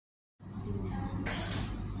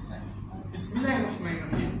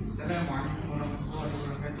Bismillahirrahmanirrahim. Assalamualaikum warahmatullahi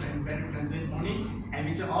wabarakatuh, and very pleasant morning, and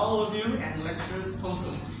with all of you and lecturers also.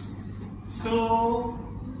 So,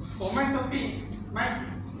 for my topic,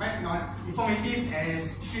 might not informative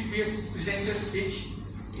as previous presenter's speech.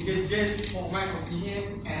 It is just for my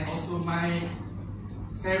opinion and also my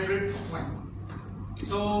favorite one.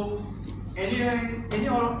 So, any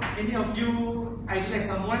of you idolize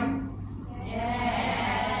someone? Yes.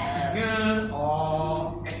 Singer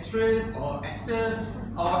or actress or actor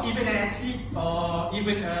or even an athlete or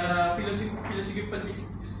even a philosophical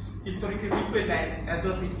historical people like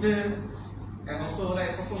Adolf Hitler and also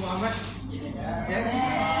like Prophet Muhammad.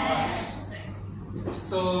 Yes.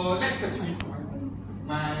 So let's continue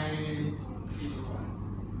my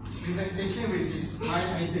presentation, which is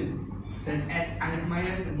my idol that I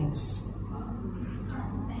admire the most.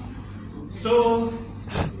 So,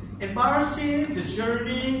 embarrassing the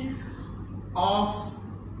journey of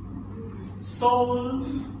soul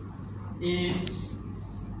in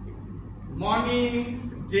morning,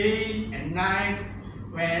 day and night,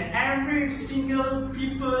 when every single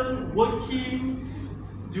people working,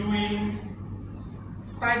 doing,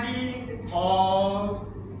 studying, or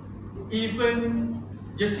even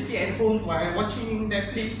just sitting at home while watching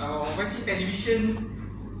Netflix or watching television,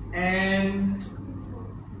 and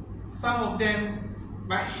some of them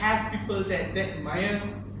might have people that they admire,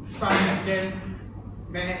 some of them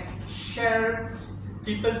may share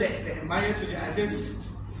people that they admire to the others,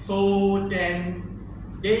 so then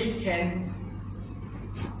they can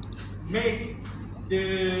make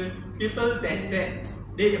the people that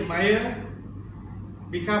they admire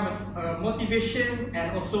become a motivation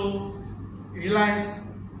and also realize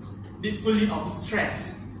deeply of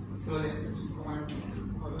stress. So let's continue for my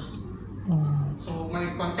So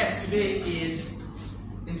my context today is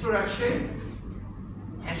introduction,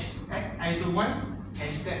 hashtag idol 1,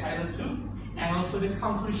 hashtag idol 2, and also the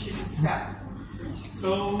conclusion itself.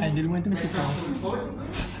 So idol 1 tu mesti kau.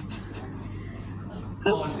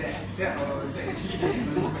 Oh, that was actually the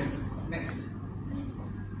improvement. Next.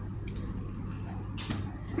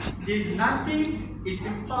 There's nothing is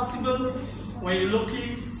impossible when you're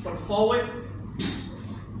looking forward.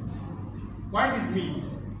 What this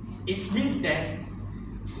means? It means that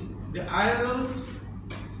the idols,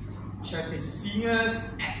 such as singers,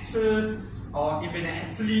 actors, or even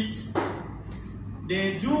athletes,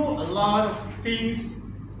 they do a lot of things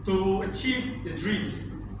to achieve the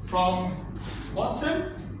dreams from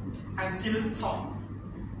bottom until top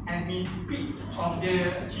and be peak of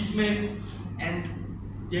their achievement and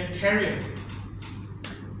their career.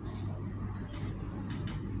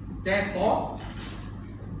 Therefore,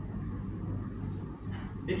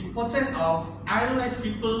 the importance of idolized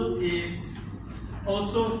people is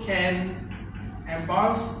also can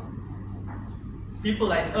embarrass people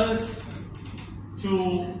like us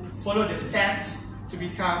to follow the steps to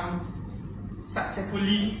become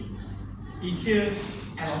successfully in here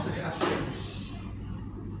and also the after.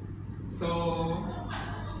 So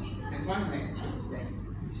next one, let's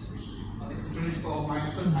introduce for my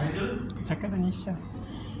first idol. Cakap Indonesia.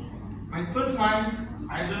 My first one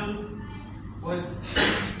idol was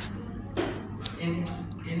in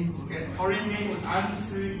Korean name was An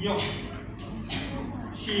Soo-young.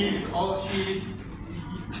 She is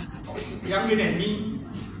younger than me,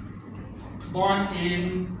 born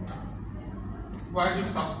in Gwangju,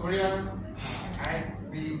 South Korea.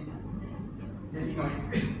 We just ignore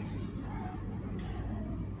it.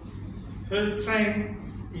 Her strength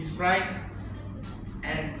is right,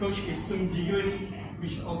 and coach is Sung Ji-hyun,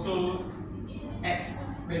 which also acts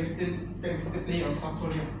badminton player of South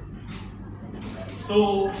Korea.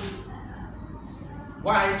 So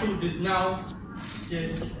why I told this now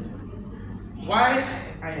is why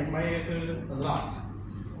I admire her a lot,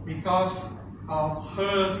 because of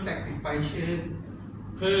her sacrifice,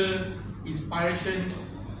 her inspiration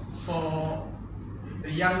for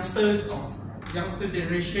the youngster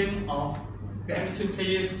generation of badminton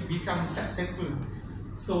players to become successful.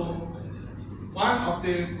 So one of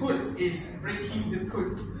the quotes is breaking the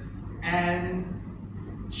code, and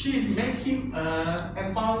she is making a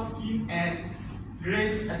empowering and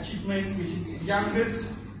great achievement, which is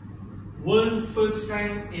youngest world first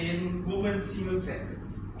rank in women's singles sector.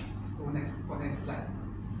 Let's go for next slide.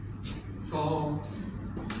 So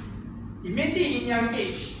imagine in young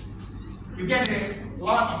age you get a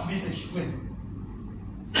lot of this achievement.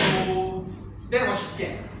 So that was she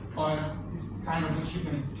get for this kind of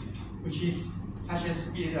achievement, which is such as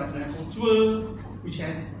being of level 12, which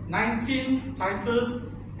has 19 titles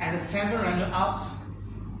and 7 runner-ups,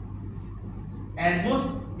 and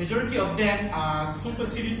majority of them are Super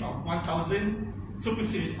Series of 1000, Super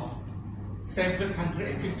Series of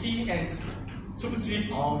 750 and Super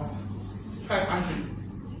Series of 500.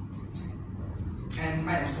 And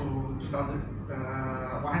mine also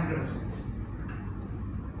 2,100 also.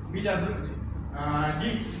 Without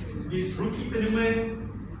this rookie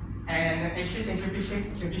tournament and Asian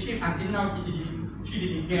Championship, until now she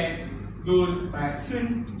didn't get gold, but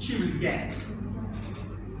soon she will get.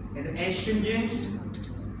 And the Asian Games,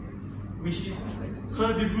 which is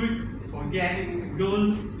her debut for getting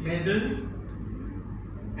gold medal,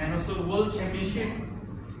 and also the World Championship,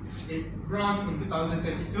 bronze in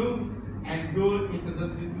 2022 and gold in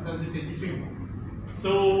 2023.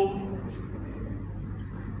 So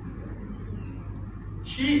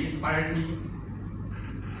she inspired me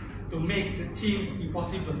to make the things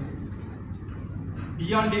impossible.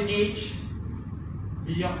 Beyond the age,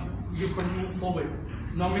 beyond, you can move forward.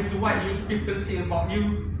 No matter what people say about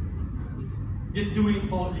you, just do it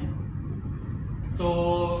forwardly.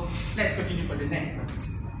 So let's continue for the next one.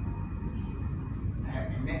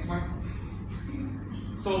 The next one.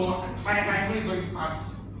 So I'm really going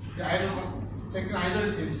fast. The idol, second idol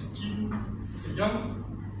is Kim Sejong.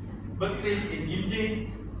 Birthplace in Yimje,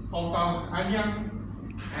 hometown Anyang,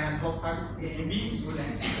 and job service AAB is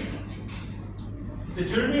Woodlands. The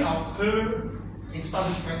journey of her in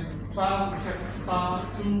 2012 attempted start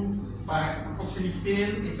to, but unfortunately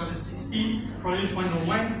failed in 2016 for this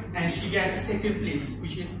 101, and she got second place,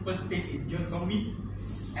 which is first place is Jeon Song-mi.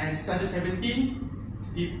 And 2017,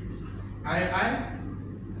 the IRI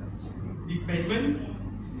disbandment,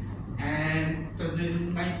 and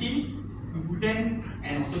 2019 Gugudan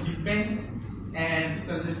and also disband, and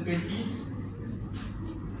 2020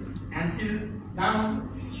 until now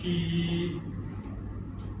she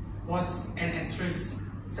was an actress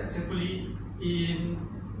successfully in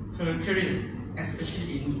her career,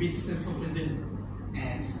 especially in Winston Prison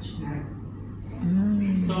as Shinari.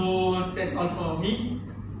 So that's all for me.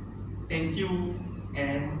 Thank you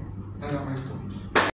and Assalamualaikum.